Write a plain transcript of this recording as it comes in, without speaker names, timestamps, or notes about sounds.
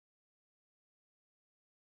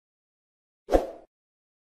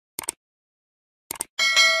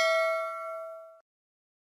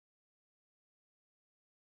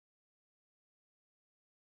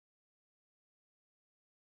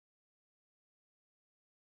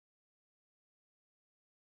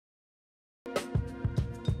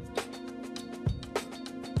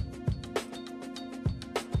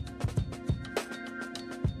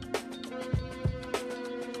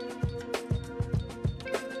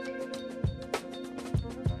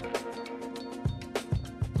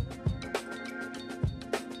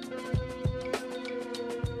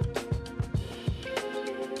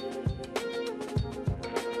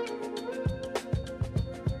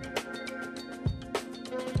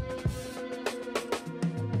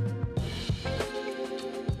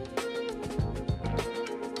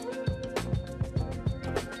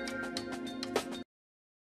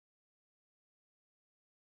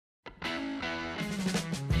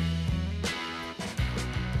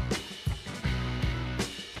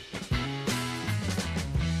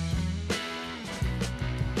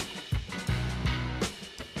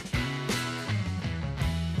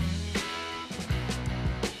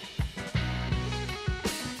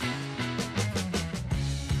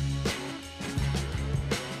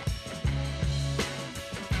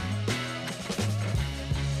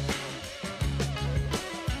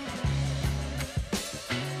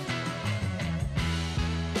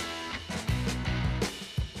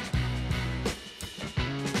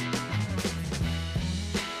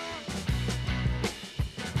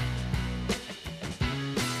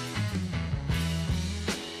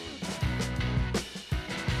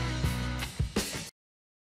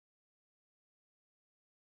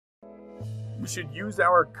We should use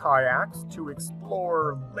our kayaks to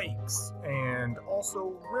explore lakes and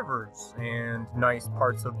also rivers and nice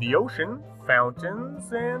parts of the ocean,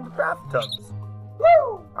 fountains, and bathtubs.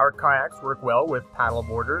 Woo! Our kayaks work well with paddle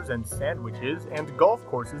boarders and sandwiches and golf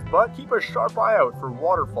courses, but keep a sharp eye out for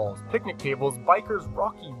waterfalls, picnic tables, bikers,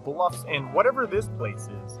 rocky bluffs, and whatever this place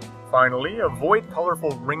is. Finally, avoid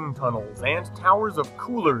colorful ring tunnels and towers of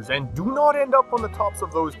coolers, and do not end up on the tops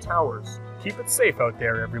of those towers. Keep it safe out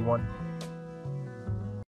there, everyone.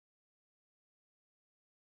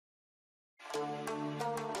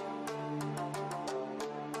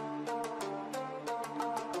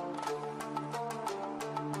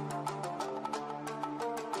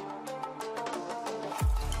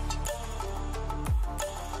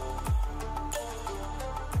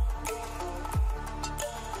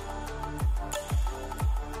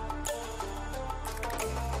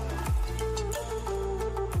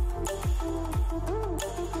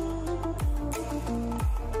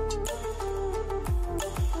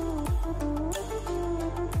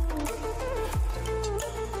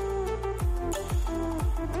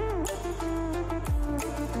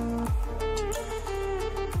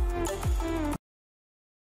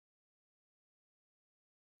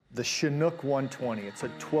 The Chinook 120. It's a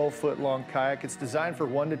 12-foot long kayak. It's designed for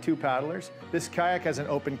 1 to 2 paddlers. This kayak has an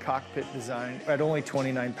open cockpit design. At only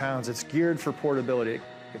 29 pounds, it's geared for portability.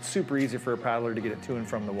 It's super easy for a paddler to get it to and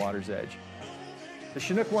from the water's edge. The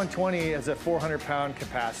Chinook 120 has a 400-pound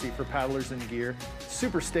capacity for paddlers in gear.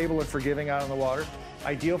 Super stable and forgiving out on the water.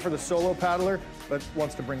 Ideal for the solo paddler, but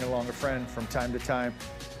wants to bring along a friend from time to time.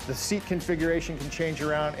 The seat configuration can change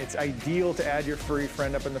around. It's ideal to add your furry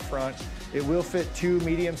friend up in the front. It will fit 2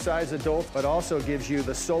 medium-sized adults, but also gives you,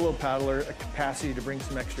 the solo paddler, a capacity to bring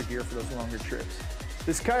some extra gear for those longer trips.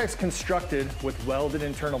 This kayak's constructed with welded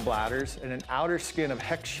internal bladders and an outer skin of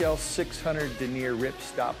hex shell 600 denier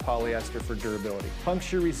ripstop polyester for durability,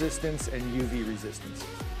 puncture resistance, and UV resistance.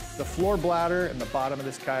 The floor bladder and the bottom of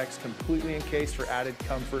this kayak is completely encased for added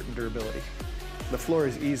comfort and durability. The floor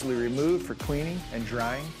is easily removed for cleaning and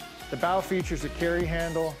drying. The bow features a carry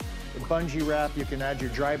handle, a bungee wrap. You can add your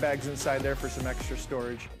dry bags inside there for some extra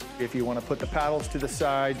storage. If you want to put the paddles to the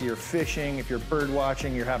side, you're fishing, if you're bird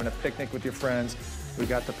watching, you're having a picnic with your friends, we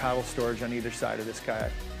got the paddle storage on either side of this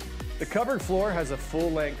kayak. The covered floor has a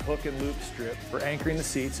full-length hook and loop strip for anchoring the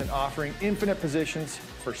seats and offering infinite positions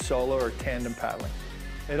for solo or tandem paddling.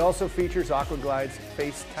 It also features AQUAGLIDE's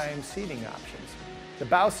FaceTime seating options. The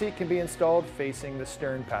bow seat can be installed facing the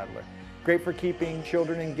stern paddler. Great for keeping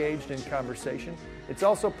children engaged in conversation. It's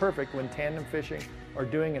also perfect when tandem fishing or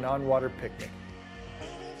doing an on-water picnic.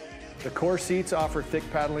 The core seats offer thick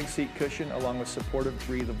paddling seat cushion along with supportive,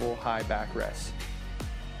 breathable, high backrests.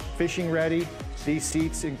 Fishing ready, these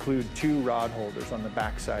seats include 2 rod holders on the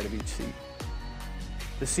back side of each seat.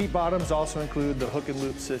 The seat bottoms also include the hook and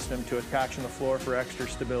loop system to attach on the floor for extra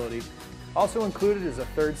stability. Also included is a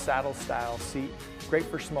 3rd saddle style seat, great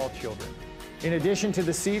for small children. In addition to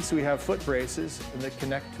the seats, we have foot braces that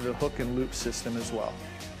connect to the hook and loop system as well.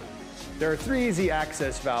 There are 3 easy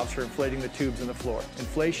access valves for inflating the tubes in the floor.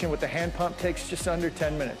 Inflation with the hand pump takes just under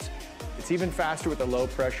 10 minutes. It's even faster with a low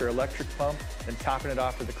pressure electric pump than topping it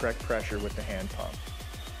off with the correct pressure with the hand pump.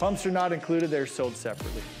 Pumps are not included, they're sold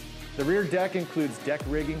separately. The rear deck includes deck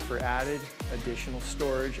rigging for added additional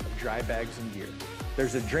storage of dry bags and gear.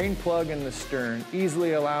 There's a drain plug in the stern,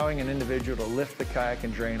 easily allowing an individual to lift the kayak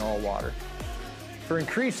and drain all water. For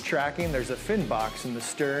increased tracking, there's a fin box in the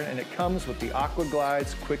stern, and it comes with the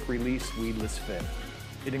AQUAGLIDE's quick release weedless fin.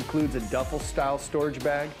 It includes a duffel style storage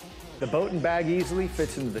bag. The boat and bag easily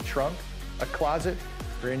fits into the trunk, a closet,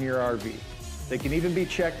 or in your RV. They can even be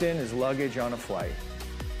checked in as luggage on a flight.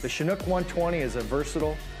 The Chinook 120 is a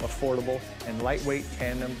versatile, affordable, and lightweight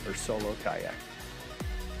tandem or solo kayak.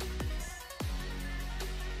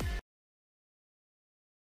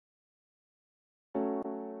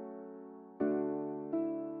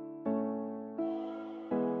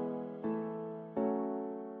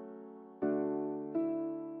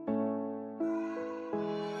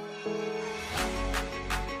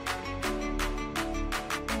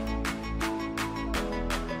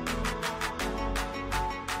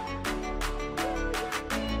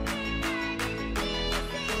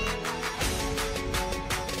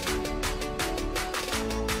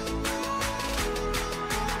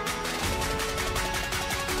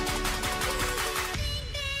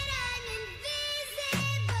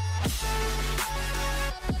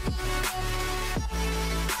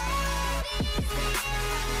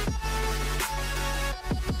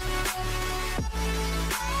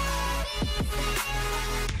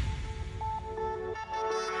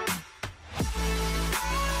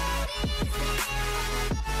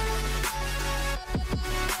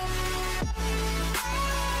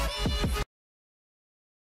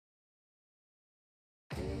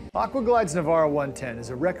 AQUAGLIDE's Navarro 110 is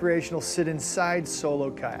a recreational sit-inside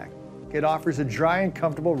solo kayak. It offers a dry and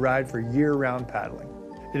comfortable ride for year-round paddling.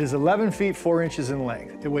 It is 11 feet 4 inches in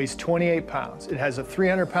length. It weighs 28 pounds. It has a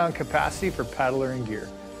 300-pound capacity for paddler and gear.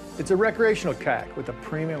 It's a recreational kayak with a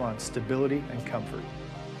premium on stability and comfort.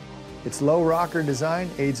 Its low rocker design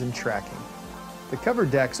aids in tracking. The cover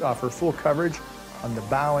decks offer full coverage on the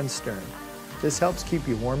bow and stern. This helps keep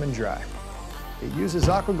you warm and dry. It uses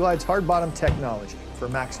AQUAGLIDE's hard bottom technology for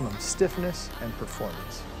maximum stiffness and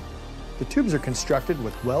performance. The tubes are constructed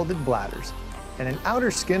with welded bladders and an outer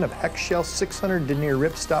skin of hex shell 600 denier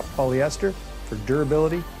ripstop polyester for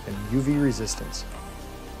durability and UV resistance.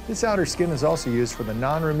 This outer skin is also used for the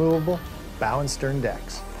non-removable bow and stern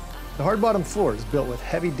decks. The hard bottom floor is built with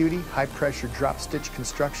heavy-duty, high-pressure drop stitch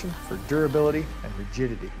construction for durability and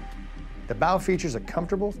rigidity. The bow features a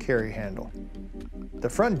comfortable carry handle. The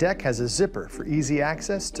front deck has a zipper for easy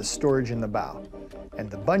access to storage in the bow, and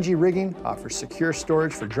the bungee rigging offers secure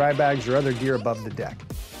storage for dry bags or other gear above the deck.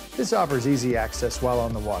 This offers easy access while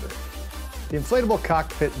on the water. The inflatable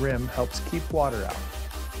cockpit rim helps keep water out.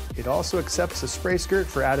 It also accepts a spray skirt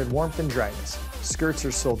for added warmth and dryness. Skirts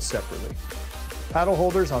are sold separately. Paddle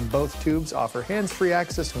holders on both tubes offer hands-free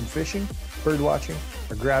access when fishing, birdwatching,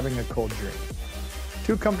 or grabbing a cold drink.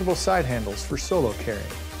 2 comfortable side handles for solo carrying.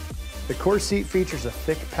 The core seat features a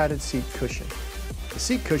thick padded seat cushion. The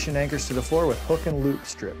seat cushion anchors to the floor with hook and loop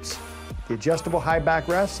strips. The adjustable high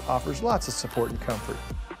backrest offers lots of support and comfort.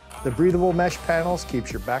 The breathable mesh panels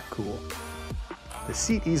keeps your back cool. The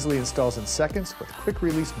seat easily installs in seconds with quick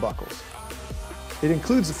release buckles. It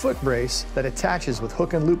includes a foot brace that attaches with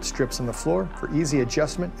hook and loop strips on the floor for easy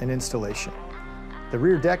adjustment and installation. The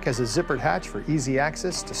rear deck has a zippered hatch for easy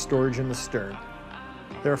access to storage in the stern.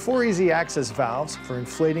 There are 4 easy access valves for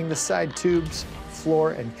inflating the side tubes,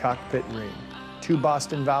 floor, and cockpit ring. 2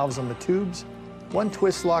 Boston valves on the tubes, 1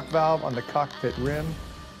 twist lock valve on the cockpit rim,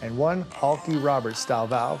 and 1 Halke-Roberts style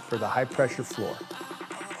valve for the high pressure floor.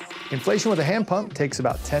 Inflation with a hand pump takes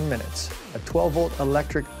about 10 minutes. A 12-volt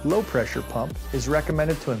electric low-pressure pump is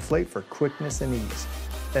recommended to inflate for quickness and ease.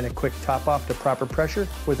 Then a quick top-off to proper pressure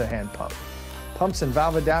with a hand pump. Pumps and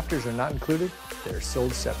valve adapters are not included. They are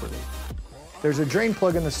sold separately. There's a drain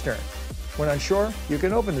plug in the stern. When unsure, you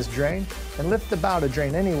can open this drain and lift the bow to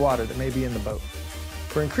drain any water that may be in the boat.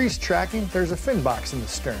 For increased tracking, there's a fin box in the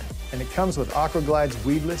stern, and it comes with AQUAGLIDE's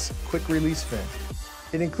weedless, quick-release fin.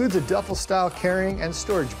 It includes a duffel-style carrying and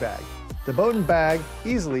storage bag. The boat and bag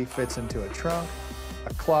easily fits into a trunk,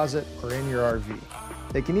 a closet, or in your RV.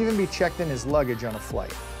 They can even be checked in as luggage on a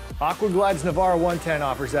flight. AQUAGLIDE's Navarro 110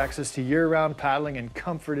 offers access to year-round paddling and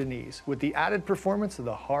comfort and ease, with the added performance of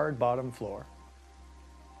the hard bottom floor.